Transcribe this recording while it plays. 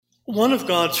One of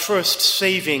God's first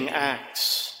saving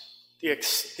acts, the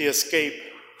escape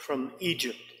from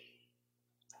Egypt,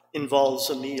 involves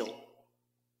a meal,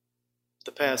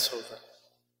 the Passover.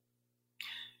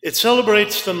 It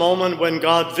celebrates the moment when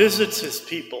God visits his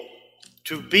people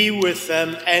to be with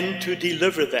them and to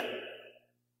deliver them.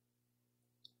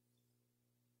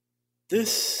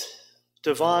 This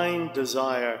divine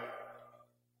desire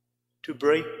to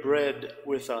break bread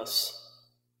with us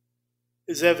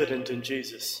is evident in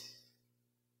Jesus.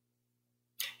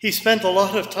 He spent a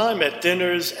lot of time at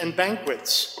dinners and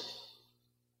banquets.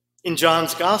 In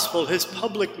John's Gospel, his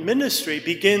public ministry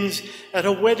begins at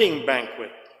a wedding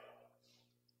banquet.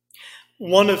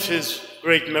 One of his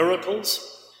great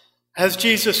miracles has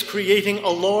Jesus creating a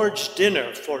large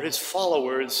dinner for his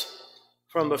followers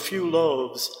from a few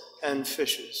loaves and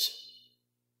fishes.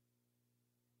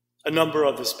 A number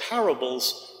of his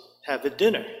parables have a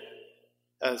dinner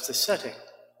as the setting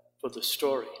for the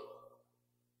story.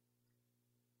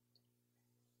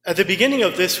 At the beginning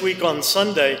of this week on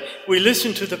Sunday, we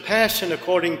listened to the Passion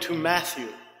according to Matthew.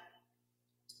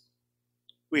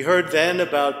 We heard then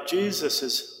about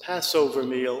Jesus' Passover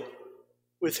meal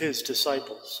with his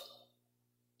disciples.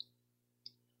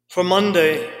 For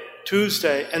Monday,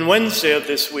 Tuesday, and Wednesday of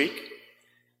this week,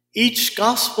 each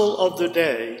gospel of the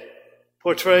day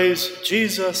portrays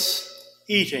Jesus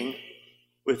eating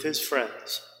with his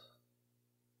friends.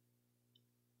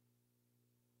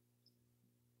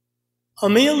 A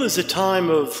meal is a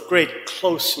time of great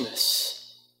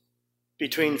closeness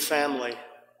between family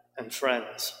and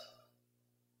friends.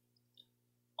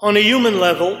 On a human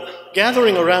level,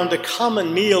 gathering around a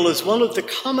common meal is one of the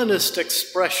commonest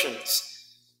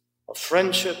expressions of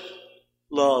friendship,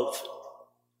 love,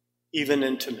 even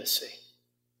intimacy.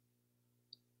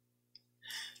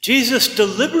 Jesus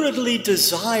deliberately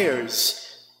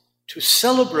desires to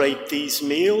celebrate these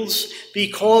meals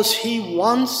because he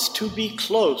wants to be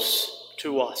close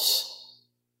to us.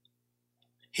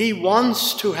 He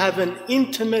wants to have an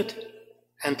intimate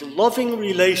and loving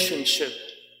relationship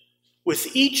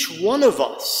with each one of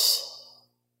us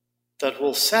that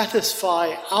will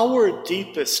satisfy our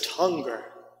deepest hunger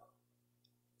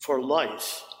for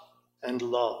life and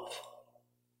love.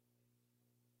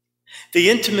 The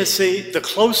intimacy, the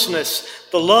closeness,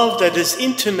 the love that is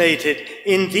intimated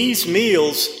in these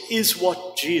meals is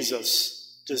what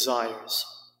Jesus desires.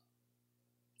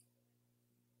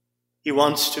 He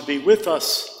wants to be with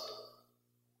us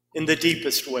in the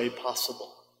deepest way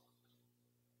possible.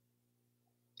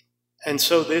 And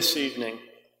so this evening,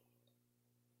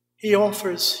 he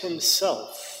offers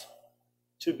himself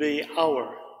to be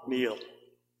our meal,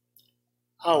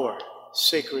 our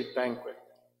sacred banquet.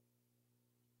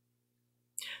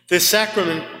 This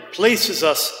sacrament places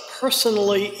us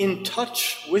personally in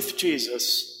touch with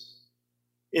Jesus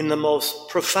in the most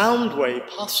profound way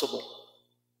possible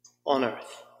on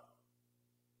earth.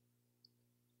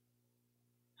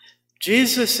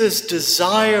 Jesus'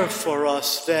 desire for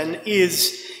us then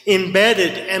is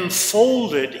embedded and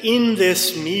folded in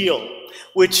this meal,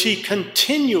 which he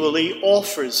continually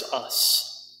offers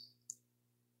us.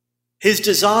 His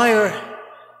desire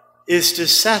is to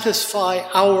satisfy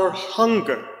our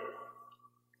hunger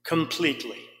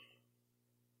completely.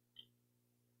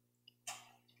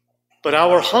 But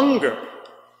our hunger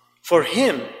for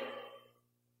him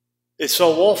is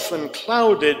so often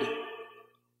clouded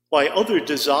by other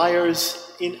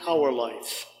desires in our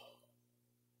life.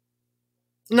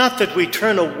 Not that we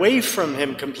turn away from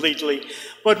him completely,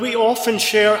 but we often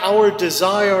share our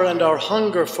desire and our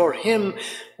hunger for him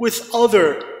with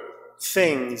other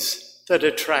things that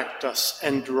attract us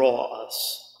and draw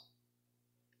us.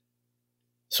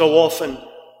 So often,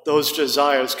 those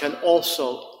desires can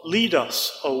also lead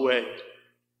us away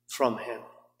from him.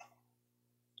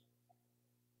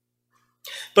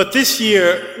 But this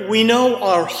year, we know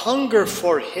our hunger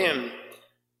for him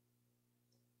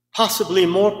possibly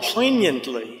more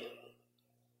poignantly,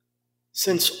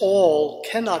 since all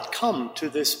cannot come to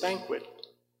this banquet,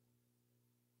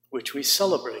 which we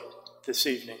celebrate this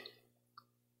evening.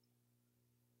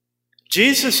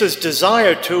 Jesus'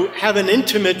 desire to have an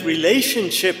intimate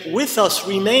relationship with us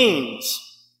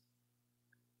remains,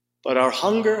 but our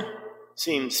hunger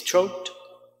seems choked,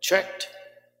 checked,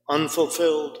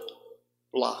 unfulfilled,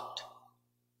 blocked.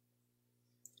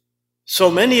 So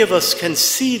many of us can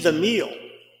see the meal,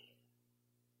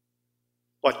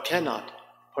 but cannot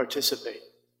participate.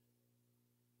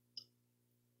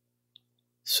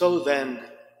 So then,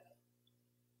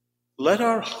 let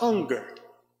our hunger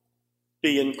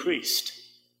be increased.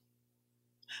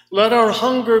 Let our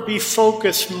hunger be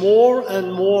focused more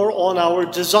and more on our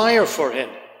desire for him,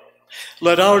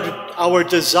 Let our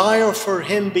desire for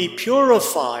him be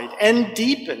purified and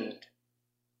deepened.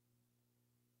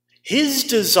 His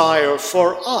desire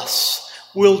for us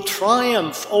will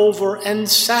triumph over and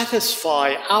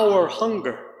satisfy our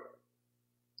hunger.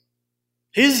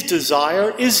 His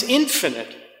desire is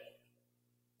infinite.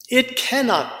 It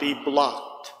cannot be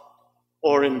blocked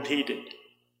or impeded.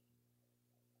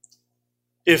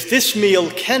 If this meal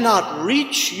cannot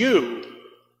reach you,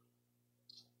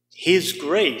 his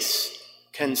grace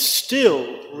can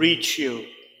still reach you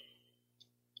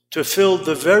to fill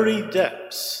the very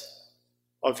depths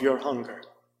of your hunger.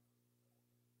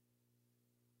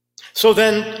 So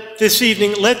then, this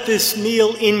evening, let this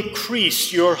meal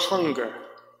increase your hunger.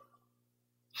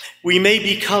 We may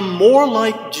become more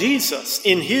like Jesus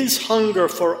in his hunger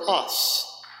for us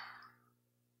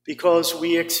because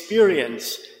we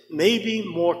experience, maybe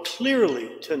more clearly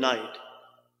tonight,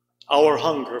 our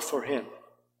hunger for him.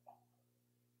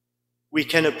 We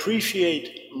can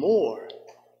appreciate more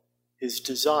his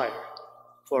desire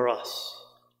for us.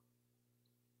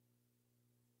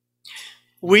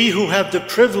 We who have the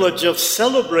privilege of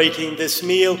celebrating this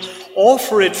meal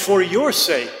offer it for your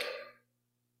sake,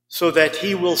 so that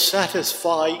he will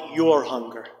satisfy your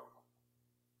hunger.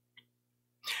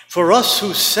 For us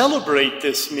who celebrate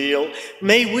this meal,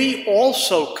 may we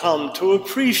also come to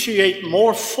appreciate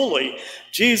more fully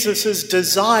Jesus'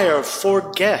 desire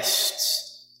for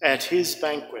guests at his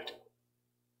banquet.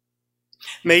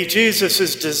 May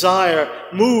Jesus' desire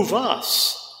move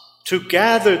us to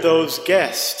gather those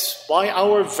guests by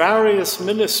our various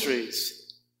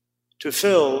ministries to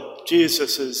fill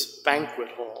Jesus' banquet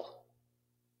hall.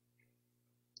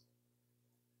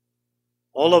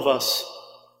 All of us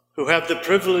who have the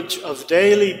privilege of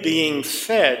daily being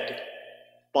fed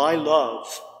by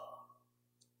love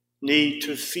need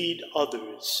to feed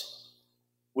others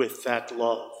with that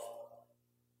love.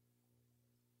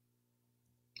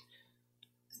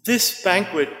 This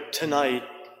banquet tonight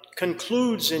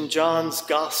concludes in John's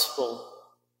Gospel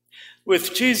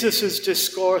with Jesus'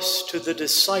 discourse to the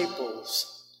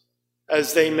disciples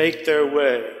as they make their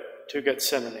way to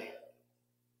Gethsemane.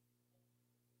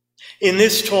 In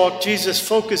this talk, Jesus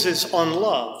focuses on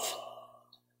love,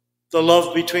 the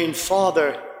love between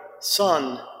Father,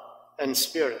 Son, and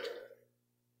Spirit,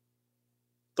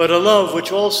 but a love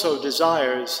which also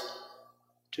desires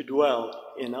to dwell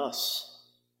in us.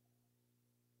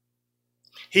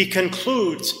 He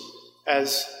concludes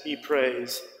as he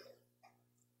prays,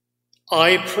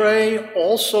 I pray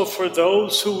also for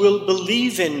those who will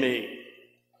believe in me,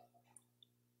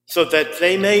 so that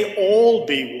they may all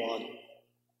be one,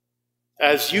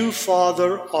 as you,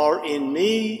 Father, are in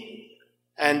me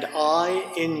and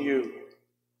I in you,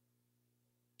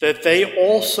 that they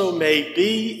also may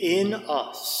be in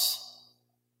us,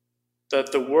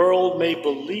 that the world may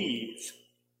believe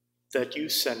that you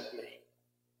sent me.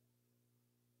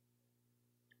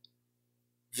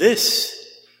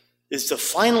 This is the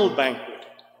final banquet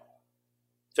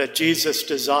that Jesus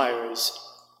desires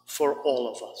for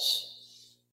all of us.